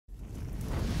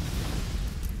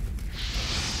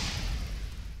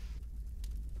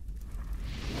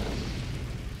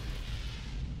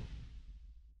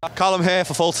Callum here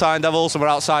for FullTimeDEVILS, and we're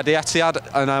outside the Etiahd,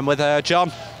 and I'm with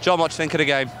John. John, what do you think of the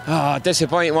game? Oh,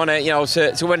 disappointing, wasn't it? You know,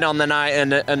 to win on the night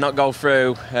and not go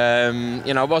through.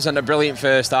 You know, it wasn't a brilliant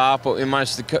first half, but we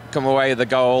managed to come away with the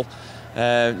goal. You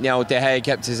know, De Gea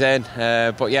kept us in,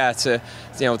 but yeah, to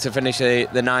finish the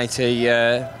 90,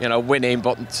 you know, winning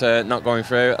but not going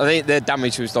through. I think the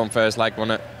damage was done first leg,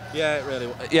 wasn't it? Yeah,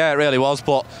 it really was.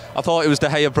 But I thought it was De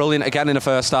Gea brilliant again in the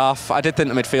first half. I did think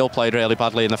the midfield played really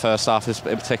badly in the first half,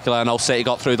 in particular. I know City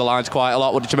got through the lines quite a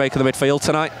lot. What did you make of the midfield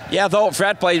tonight? Yeah, I thought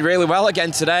Fred played really well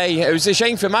again today. It was a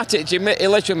shame for Matic. He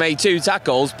literally made 2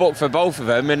 tackles, booked for both of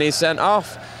them, and he's sent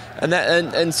off.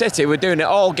 And City were doing it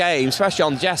all game, especially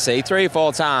on Jesse, 3 or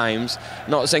 4 times,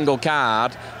 not a single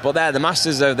card. But they're the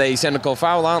masters of the cynical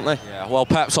foul, aren't they? Yeah, well,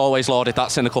 Pep's always lauded that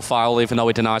cynical foul, even though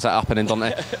he denies that happening,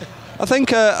 doesn't he? I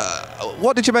think,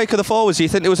 what did you make of the forwards? Do you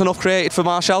think there was enough created for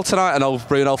Martial tonight? I know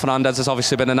Bruno Fernandes has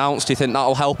obviously been announced. Do you think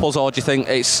that'll help us, or do you think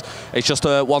it's just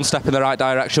one step in the right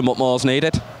direction, but more's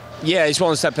needed? Yeah, it's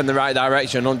one step in the right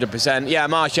direction, 100%. Yeah,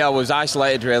 Martial was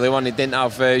isolated really when he didn't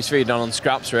have his feed on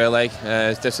scraps really.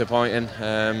 It's disappointing,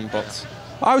 but...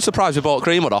 I was surprised we brought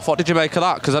Greenwood off. What did you make of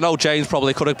that? Because I know James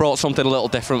probably could have brought something a little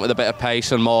different with a bit of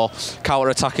pace and more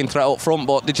counter-attacking threat up front,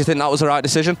 but did you think that was the right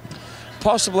decision?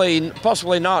 Possibly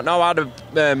not. No, I'd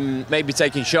have maybe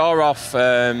taken Shaw off,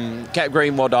 kept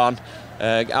Greenwood on,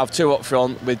 have 2 up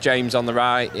front with James on the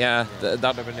right. Yeah, that'd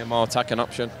have been a more attacking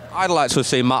option. I'd like to have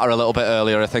seen Matter a little bit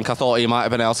earlier. I thought he might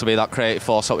have been able to be that creative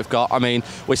force that we've got. I mean,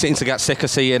 we seem to get sick of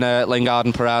seeing Lingard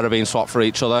and Pereira being swapped for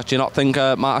each other. Do you not think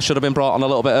Matter should have been brought on a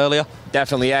little bit earlier?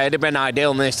 Definitely, yeah. It'd have been ideal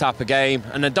in this type of game.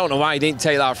 And I don't know why he didn't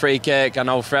take that free kick. I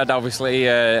know Fred obviously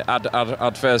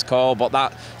had first call, but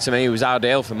that to me was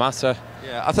ideal for Matter.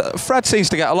 Yeah, Fred seems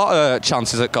to get a lot of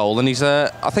chances at goal, and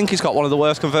I think he's got one of the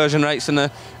worst conversion rates in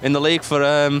the league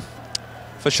for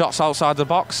shots outside the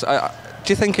box.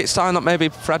 Do you think it's time that maybe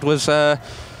Fred was,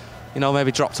 you know,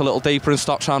 maybe dropped a little deeper and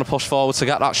stopped trying to push forward to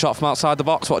get that shot from outside the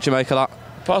box? What do you make of that?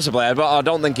 Possibly, but I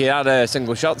don't think he had a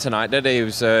single shot tonight, did he? He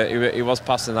was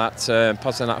passing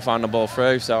that final ball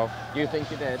through. So you think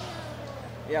he did?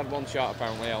 He had 1 shot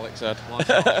apparently. Alex said.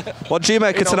 What do you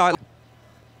make of tonight?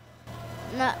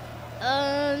 Not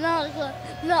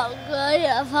great.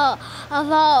 I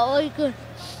thought we could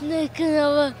sneak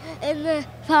over in the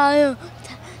final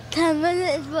 10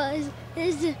 minutes, but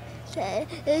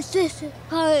it's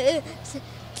disappointing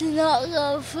to not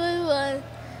go through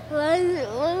when we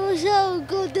were so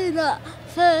good in that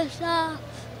first half.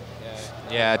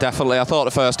 Yeah, definitely. I thought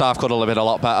the first half could have been a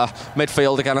lot better.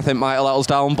 Midfield again, I think, might have let us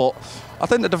down, but I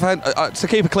think the defence, to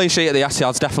keep a clean sheet at the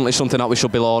Etiahd is definitely something that we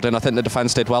should be lauding. I think the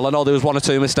defence did well. I know there was 1 or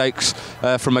 2 mistakes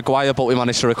from Maguire, but we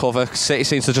managed to recover. City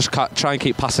seems to just try and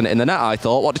keep passing it in the net, I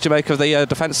thought. What did you make of the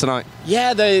defence tonight?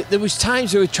 Yeah, there was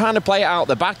times we were trying to play it out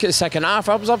the back at the second half.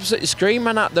 I was absolutely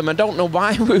screaming at them. I don't know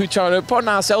why we were putting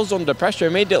ourselves under pressure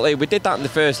immediately. We did that in the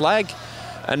first leg,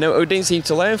 and we didn't seem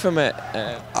to learn from it.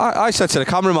 I said to the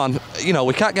cameraman, you know,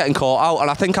 we kept getting caught out, and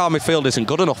I think our midfield isn't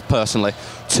good enough, personally,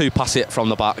 to pass it from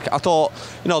the back. I thought,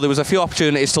 you know, there was a few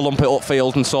opportunities to lump it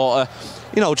upfield and sort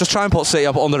of, you know, just try and put City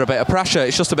up under a bit of pressure.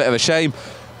 It's just a bit of a shame.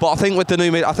 But I think with the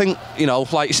new I think, you know,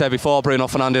 like you said before, Bruno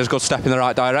Fernandes, good step in the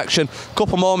right direction.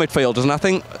 Couple more midfielders, and I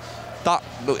think that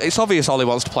it's obvious Ollie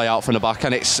wants to play out from the back,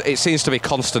 and it seems to be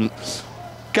constant.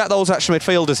 Get those extra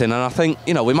midfielders in, and I think,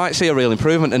 you know, we might see a real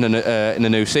improvement in the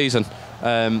new season.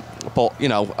 But, you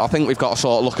know, I think we've got to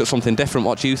sort of look at something different.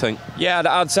 What do you think? Yeah,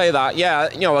 I'd say that. Yeah,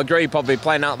 you know, I agree, probably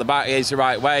playing out the back is the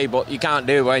right way, but you can't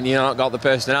do it when you've not got the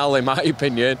personnel, in my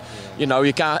opinion. You know,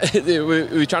 you can't.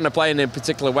 We're trying to play in a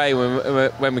particular way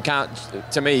when we can't.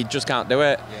 To me, just can't do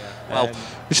it. Yeah. Well,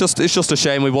 it's just a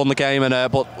shame we won the game,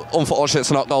 and but unfortunately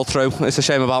to not go through. It's a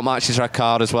shame about March's red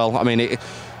card as well. I mean,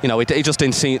 you know, he just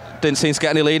didn't seem to get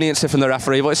any leniency from the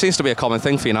referee, but it seems to be a common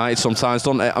thing for United sometimes,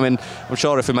 doesn't it? I mean, I'm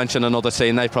sure if we mentioned another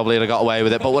team, they probably would have got away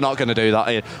with it, but we're not going to do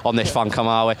that on this Fancam,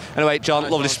 are we? Anyway, John,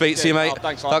 lovely to speak to you, mate.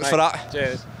 Thanks for that.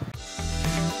 Cheers.